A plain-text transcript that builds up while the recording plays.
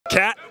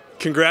Kat,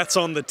 congrats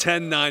on the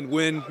 10-9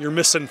 win. You're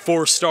missing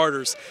 4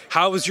 starters.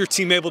 How was your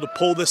team able to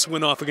pull this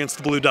win off against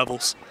the Blue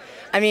Devils?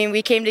 I mean,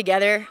 we came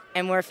together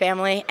and we're a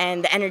family,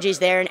 and the energy's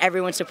there, and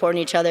everyone's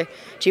supporting each other.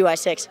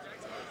 GY6.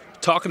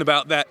 Talking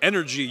about that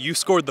energy, you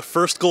scored the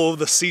first goal of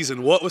the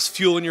season. What was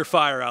fueling your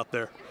fire out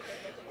there?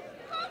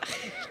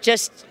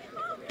 Just,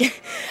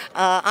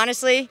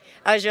 honestly,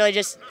 I was really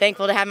just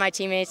thankful to have my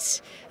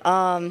teammates.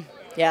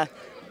 Yeah.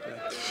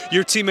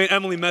 Your teammate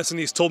Emily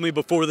Messines told me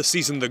before the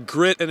season the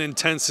grit and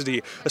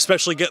intensity,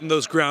 especially getting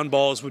those ground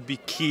balls, would be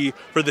key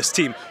for this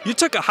team. You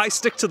took a high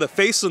stick to the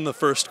face in the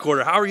first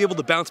quarter. How are you able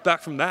to bounce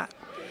back from that?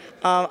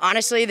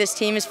 Honestly, this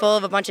team is full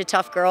of a bunch of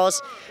tough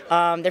girls.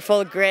 They're full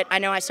of grit. I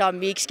know I saw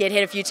Meeks get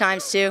hit a few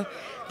times too.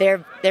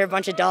 They're a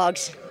bunch of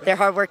dogs. They're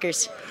hard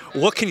workers.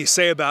 What can you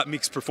say about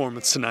Meeks'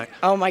 performance tonight?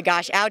 Oh my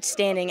gosh,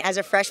 outstanding. As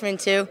a freshman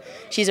too,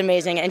 she's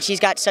amazing, and she's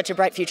got such a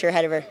bright future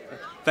ahead of her.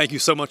 Thank you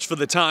so much for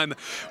the time.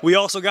 We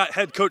also got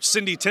head coach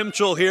Cindy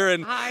Timchal here,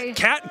 and hi.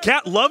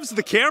 Kat loves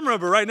the camera,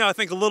 but right now I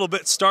think a little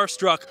bit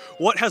starstruck.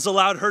 What has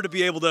allowed her to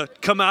be able to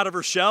come out of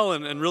her shell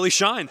and really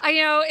shine?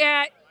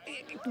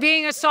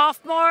 Being a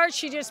sophomore,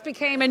 she just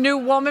became a new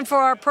woman for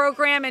our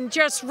program and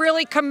just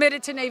really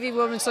committed to Navy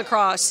Women's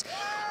Lacrosse.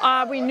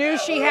 We knew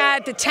she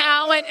had the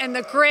talent and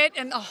the grit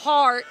and the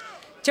heart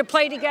to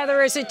play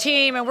together as a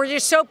team, and we're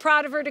just so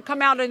proud of her to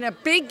come out in a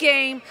big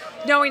game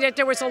knowing that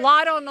there was a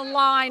lot on the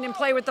line and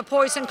play with the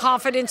poise and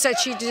confidence that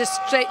she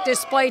just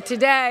displayed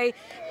today,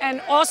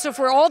 and also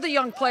for all the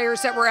young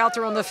players that were out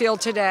there on the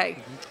field today.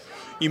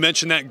 You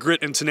mentioned that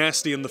grit and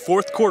tenacity. In the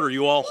fourth quarter,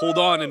 you all hold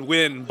on and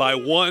win by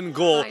 1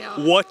 goal.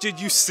 What did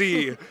you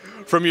see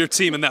from your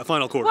team in that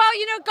final quarter? Well,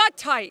 it got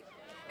tight.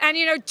 And,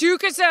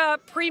 Duke is a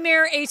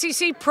premier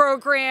ACC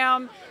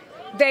program.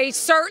 They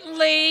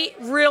certainly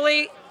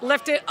really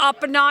lifted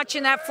up a notch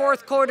in that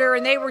fourth quarter,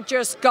 and they were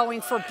just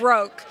going for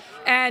broke.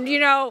 And,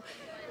 to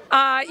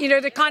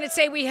kind of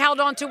say we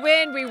held on to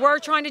win, we were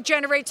trying to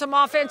generate some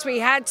offense. We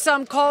had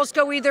some calls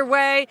go either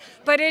way.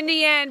 But in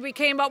the end, we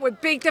came up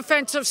with big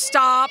defensive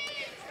stop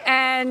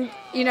and,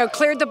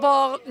 cleared the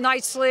ball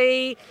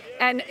nicely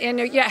and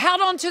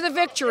held on to the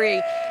victory.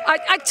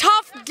 A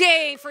tough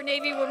game for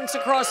Navy Women's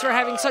Lacrosse for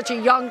having such a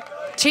young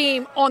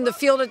team on the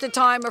field at the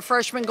time. A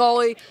freshman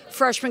goalie.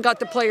 Freshman got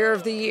the player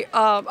of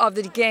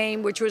the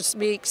game, which was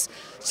Meeks.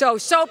 So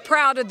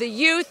proud of the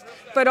youth,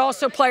 but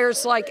also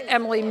players like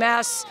Emily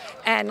Mess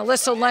and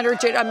Alyssa Leonard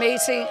did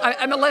amazing.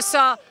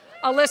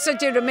 Alyssa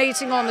did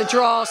amazing on the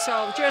draw.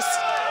 So just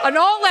an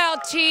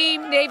all-out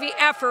team Navy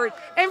effort,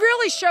 and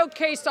really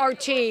showcased our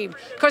team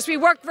because we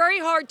worked very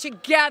hard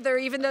together,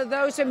 even though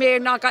those who may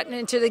have not gotten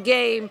into the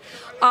game.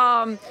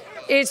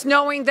 Is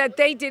knowing that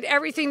they did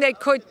everything they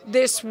could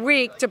this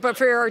week to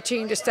prepare our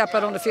team to step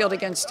out on the field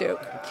against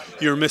Duke.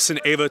 You're missing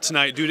Ava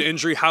tonight due to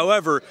injury.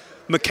 However,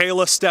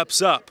 Michaela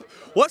steps up.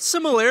 What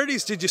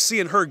similarities did you see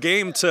in her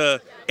game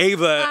to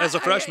Ava as a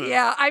freshman?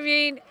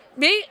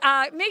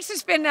 Meeks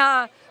has been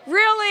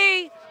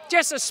really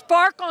just a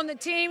spark on the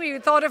team. You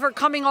thought of her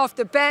coming off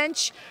the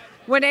bench.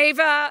 When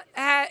Ava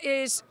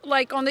is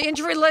on the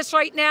injury list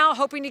right now,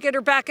 hoping to get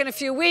her back in a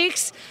few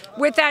weeks.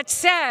 With that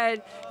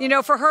said,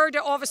 for her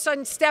to all of a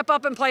sudden step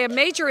up and play a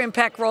major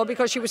impact role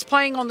because she was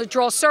playing on the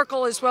draw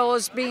circle as well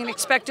as being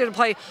expected to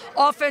play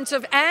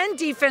offensive and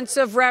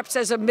defensive reps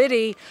as a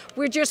midi,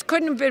 we just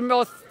couldn't have been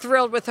more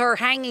thrilled with her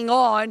hanging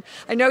on.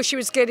 I know she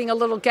was getting a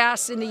little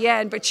gas in the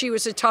end, but she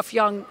was a tough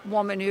young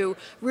woman who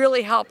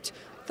really helped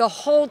the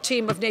whole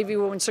team of Navy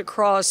Women's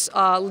Lacrosse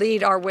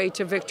lead our way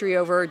to victory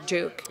over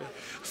Duke.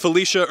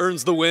 Felicia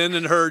earns the win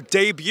in her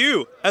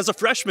debut as a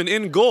freshman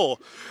in goal.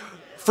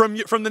 From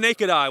the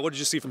naked eye, what did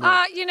you see from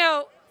her?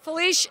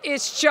 Felicia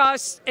is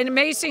just an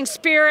amazing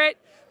spirit.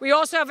 We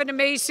also have an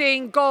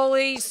amazing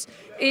goalies,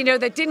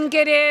 that didn't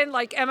get in,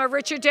 like Emma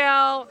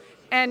Richardell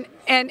and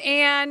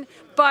Ann.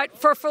 But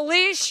for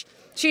Felicia,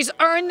 she's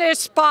earned this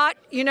spot.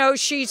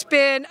 She's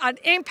been an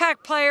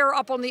impact player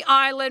up on the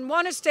island,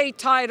 won a state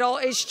title,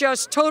 is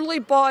just totally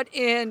bought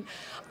in.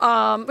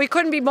 We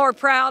couldn't be more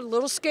proud, a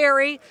little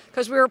scary,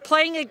 because we were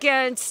playing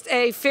against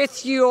a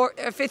fifth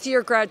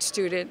year grad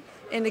student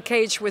in the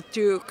cage with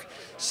Duke.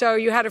 So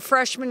you had a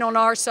freshman on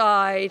our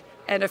side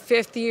and a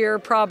fifth year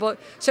probably.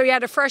 So you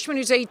had a freshman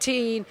who's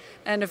 18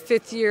 and a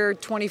fifth year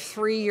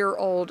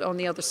 23-year-old on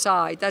the other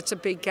side. That's a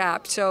big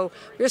gap. So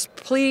we're just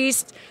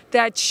pleased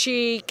that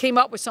she came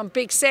up with some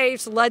big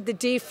saves, led the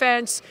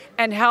defense,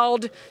 and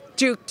held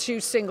Duke to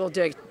single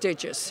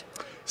digits.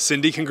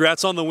 Cindy,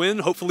 congrats on the win.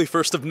 Hopefully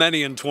first of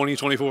many in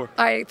 2024.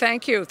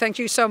 Thank you. Thank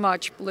you so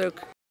much,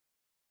 Luke.